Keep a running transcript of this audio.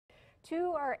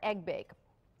to our egg bake.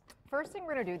 First thing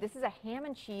we're going to do, this is a ham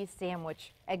and cheese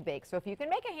sandwich egg bake. So if you can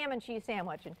make a ham and cheese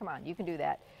sandwich, and come on, you can do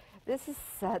that. This is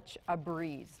such a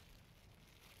breeze.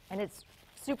 And it's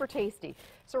super tasty.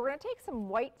 So we're going to take some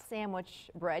white sandwich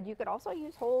bread. You could also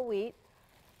use whole wheat,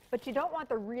 but you don't want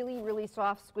the really, really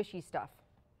soft, squishy stuff.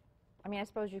 I mean, I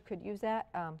suppose you could use that,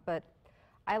 but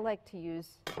I like to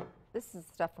use, this is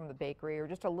stuff from the bakery, or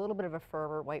just a little bit of a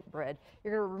firmer white bread.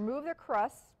 You're going to remove the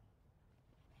crust,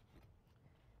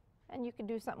 and you can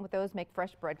do something with those, make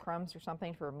fresh breadcrumbs or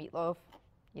something for a meatloaf.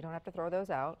 You don't have to throw those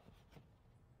out.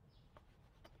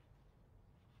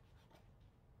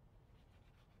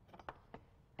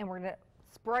 And we're going to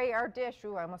spray our dish.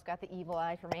 Ooh, I almost got the evil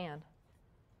eye from Ann.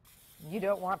 You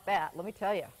don't want that, let me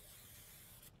tell you.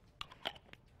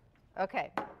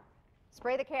 Okay,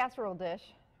 spray the casserole dish,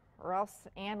 or else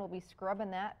Ann will be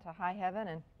scrubbing that to high heaven.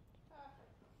 And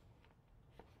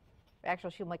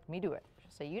actually, she'll make me do it.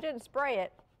 She'll say, you didn't spray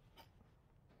it.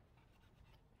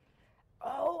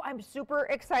 Oh, I'm super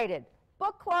excited.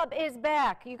 Book club is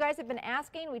back. You guys have been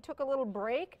asking. We took a little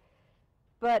break,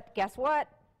 but guess what?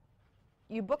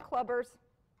 You book clubbers,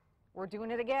 we're doing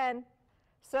it again.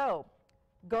 So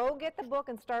go get the book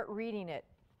and start reading it.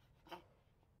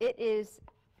 It is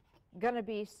going to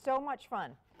be so much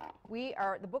fun.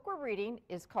 The book we're reading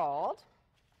is called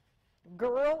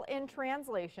Girl in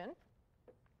Translation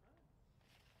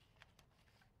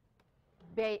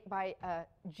by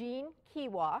Jean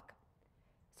Kewalk.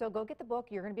 So go get the book.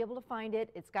 You're going to be able to find it.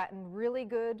 It's gotten really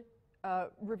good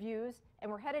reviews, and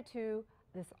we're headed to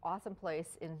this awesome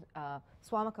place in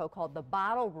Swamico called the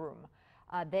Bottle Room.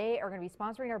 They are going to be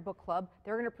sponsoring our book club.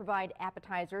 They're going to provide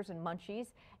appetizers and munchies,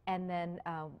 and then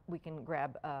we can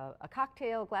grab a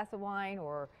cocktail, a glass of wine,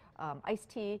 or iced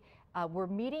tea. We're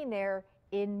meeting there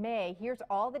in May. Here's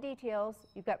all the details.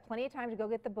 You've got plenty of time to go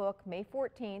get the book, May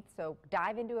 14th, so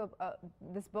dive into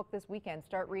this book this weekend.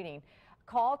 Start reading.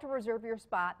 Call to reserve your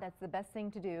spot. That's the best thing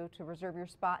to do, to reserve your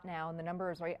spot now, and the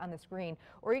number is right on the screen.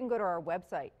 Or you can go to our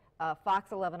website,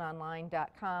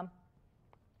 fox11online.com,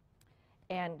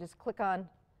 and just click on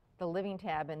the Living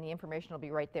tab, and the information will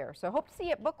be right there. So hope to see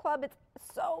you at Book Club. It's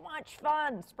so much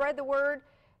fun. Spread the word,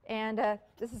 and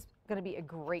this is going to be a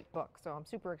great book, so I'm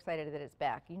super excited that it's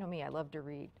back. You know me, I love to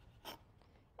read.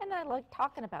 And I like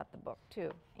talking about the book,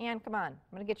 too. Ann, come on. I'm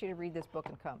going to get you to read this book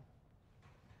and come.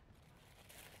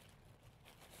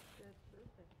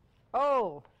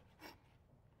 Oh,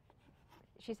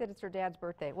 she said it's her dad's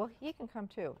birthday. Well, he can come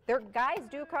too. Their guys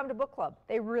do come to book club.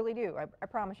 They really do, I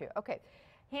promise you. Okay,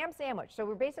 ham sandwich. So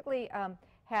we basically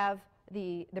have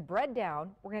the bread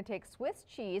down. We're going to take Swiss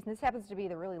cheese, and this happens to be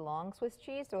the really long Swiss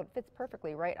cheese, so it fits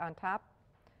perfectly right on top.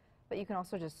 But you can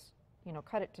also just, you know,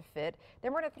 cut it to fit.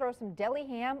 Then we're going to throw some deli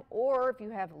ham, or if you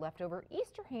have leftover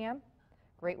Easter ham,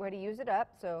 great way to use it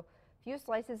up. So a few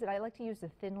slices, and I like to use the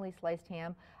thinly sliced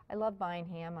ham. I love buying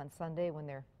ham on Sunday when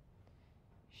they're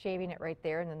shaving it right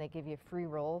there, and then they give you free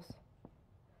rolls.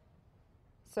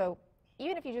 So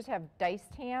even if you just have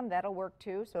diced ham, that'll work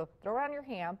too. So throw it on your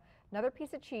ham, another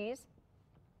piece of cheese.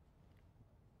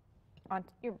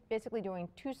 You're basically doing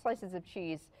 2 slices of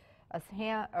cheese, a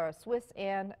Swiss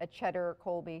and a cheddar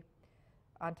Colby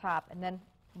on top, and then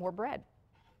more bread.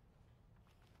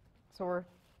 So we're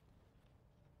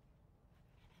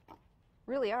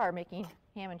really are making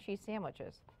ham and cheese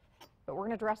sandwiches, but we're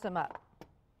going to dress them up.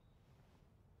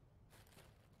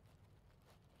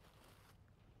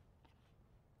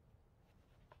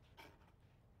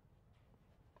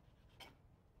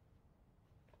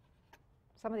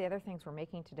 Some of the other things we're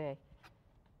making today.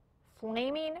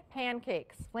 Flaming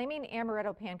pancakes, flaming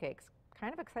amaretto pancakes.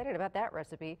 Kind of excited about that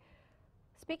recipe.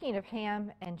 Speaking of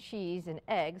ham and cheese and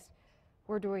eggs,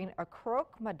 we're doing a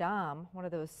croque madame, one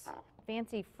of those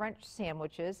fancy French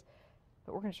sandwiches,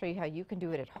 but we're going to show you how you can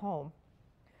do it at home.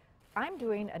 I'm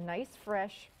doing a nice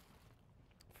fresh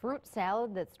fruit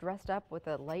salad that's dressed up with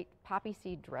a light poppy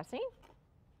seed dressing.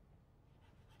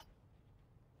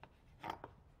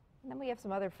 And then we have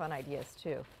some other fun ideas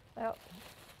too. Well,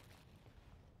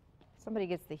 somebody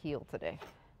gets the heel today.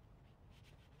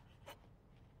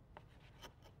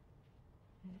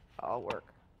 I'll work.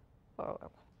 Oh.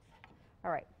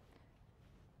 All right.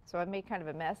 So I've made kind of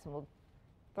a mess, and we'll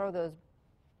throw those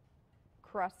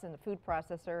crusts in the food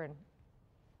processor and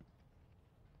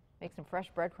make some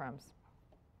fresh breadcrumbs,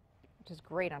 which is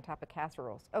great on top of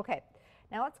casseroles. Okay,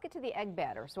 now let's get to the egg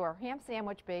batter. So our ham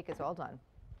sandwich bake is all done.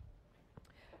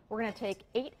 We're going to take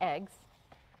 8 eggs.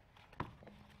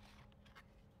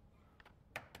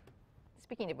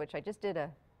 Speaking of which, I just did a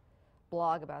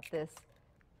blog about this.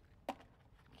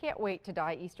 Can't wait to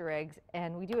dye Easter eggs,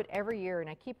 and we do it every year, and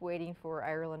I keep waiting for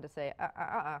Ireland to say,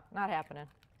 not happening.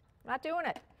 Not doing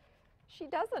it. She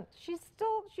doesn't. She's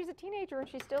a teenager and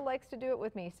she still likes to do it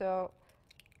with me. So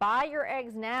buy your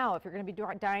eggs now if you're going to be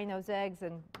dyeing those eggs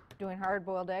and doing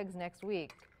hard-boiled eggs next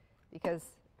week, because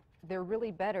they're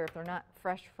really better if they're not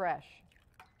fresh.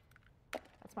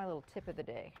 That's my little tip of the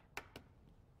day.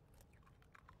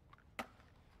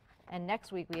 And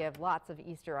next week we have lots of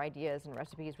Easter ideas and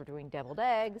recipes. We're doing deviled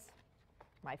eggs,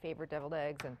 my favorite deviled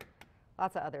eggs, and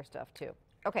lots of other stuff too.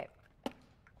 Okay,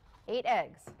 8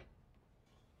 eggs,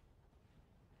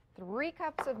 3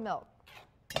 cups of milk,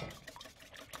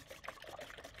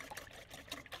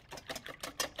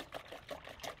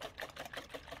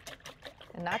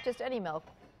 and not just any milk.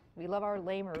 We love our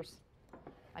Lamers.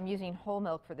 I'm using whole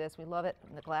milk for this. We love it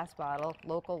in the glass bottle,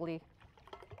 locally,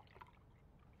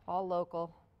 all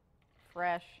local,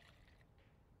 fresh.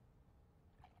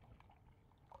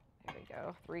 There we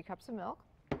go, 3 cups of milk.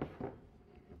 A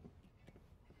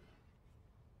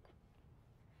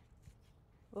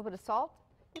little bit of salt.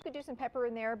 You could do some pepper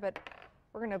in there, but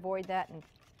we're going to avoid that and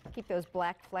keep those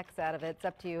black flecks out of it. It's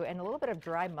up to you. And a little bit of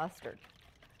dry mustard.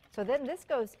 So then this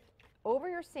goes over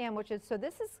your sandwiches. So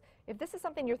this is, if this is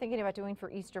something you're thinking about doing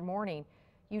for Easter morning,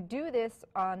 you do this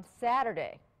on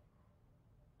Saturday.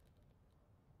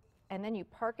 And then you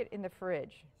park it in the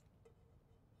fridge.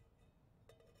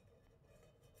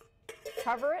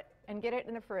 Cover it and get it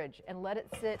in the fridge and let it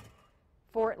sit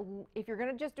for, if you're going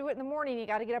to just do it in the morning, you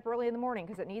got to get up early in the morning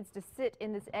because it needs to sit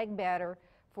in this egg batter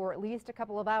for at least a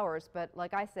couple of hours. But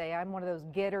like I say, I'm one of those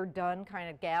get her done kind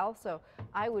of gal, so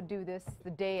I would do this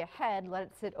the day ahead, let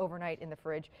it sit overnight in the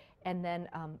fridge, and then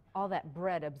all that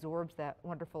bread absorbs that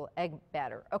wonderful egg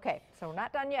batter. Okay, so we're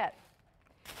not done yet.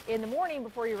 In the morning,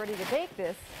 before you're ready to bake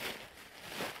this,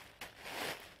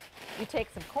 you take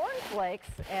some corn flakes,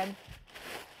 and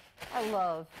I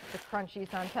love the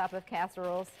crunchies on top of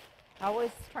casseroles.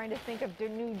 Always trying to think of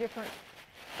new different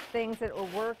things that will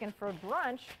work, and for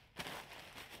brunch,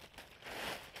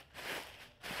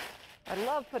 I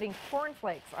love putting corn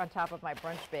flakes on top of my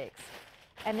brunch bakes.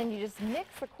 And then you just mix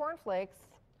the corn flakes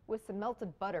with some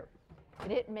melted butter,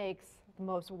 and it makes the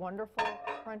most wonderful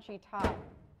crunchy top.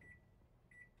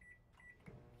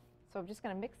 So I'm just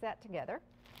going to mix that together.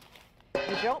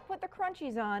 You don't put the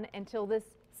crunchies on until this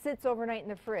sits overnight in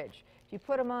the fridge. If you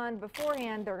put them on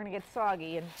beforehand, they're going to get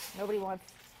soggy, and nobody wants,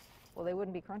 well, they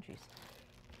wouldn't be crunchies.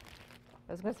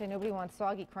 I was going to say nobody wants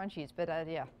soggy crunchies, but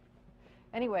yeah.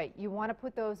 Anyway, you want to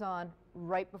put those on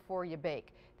right before you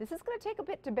bake. This is going to take a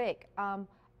bit to bake.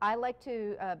 I like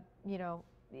to, you know,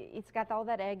 it's got all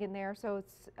that egg in there, so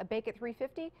it's a bake at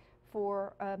 350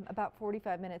 for about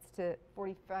 45 minutes to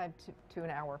 45 to an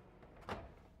hour.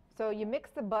 So you mix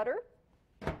the butter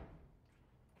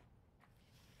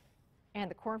and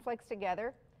the cornflakes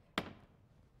together,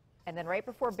 and then right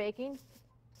before baking,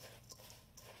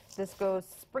 this goes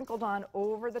sprinkled on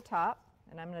over the top,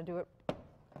 and I'm going to do it.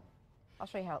 I'll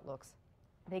show you how it looks.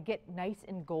 They get nice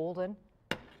and golden,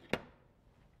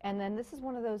 and then this is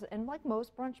one of those, and like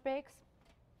most brunch bakes,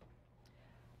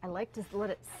 I like to let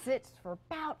it sit for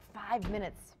about 5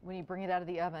 minutes when you bring it out of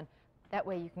the oven. That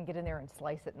way you can get in there and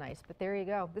slice it nice. But there you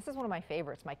go. This is one of my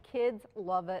favorites. My kids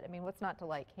love it. I mean, what's not to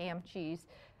like? Ham, cheese,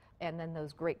 and then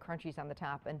those great crunchies on the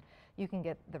top. And you can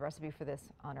get the recipe for this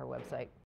on our website.